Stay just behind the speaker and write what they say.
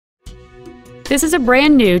This is a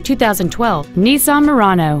brand new 2012 Nissan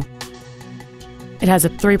Murano. It has a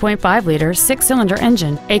 3.5-liter six-cylinder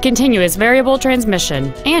engine, a continuous variable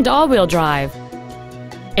transmission, and all-wheel drive.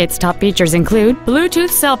 Its top features include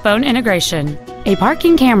Bluetooth cell phone integration, a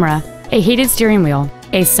parking camera, a heated steering wheel,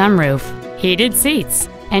 a sunroof, heated seats,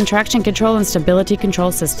 and traction control and stability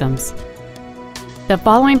control systems. The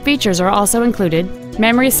following features are also included: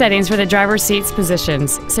 memory settings for the driver's seat's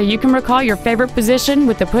positions, so you can recall your favorite position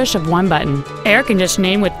with the push of one button, air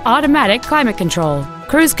conditioning with automatic climate control,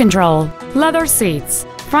 cruise control, leather seats,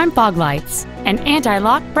 front fog lights, an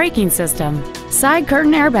anti-lock braking system, side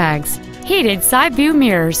curtain airbags, heated side view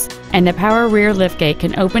mirrors, and the power rear liftgate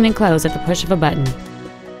can open and close at the push of a button.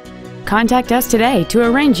 Contact us today to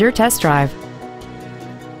arrange your test drive.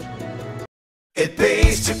 It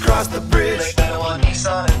pays to cross the bridge. Manawa,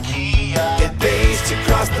 Nissan, and Kia. It pays to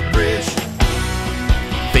cross the bridge.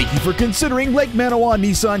 Thank you for considering Lake Manawa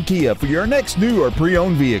Nissan Kia for your next new or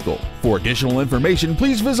pre-owned vehicle. For additional information,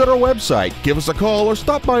 please visit our website, give us a call, or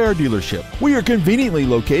stop by our dealership. We are conveniently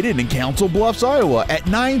located in Council Bluffs, Iowa at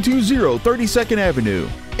 920 32nd Avenue.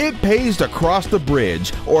 It pays to cross the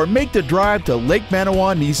bridge or make the drive to Lake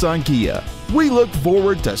Manawa Nissan Kia. We look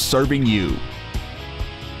forward to serving you.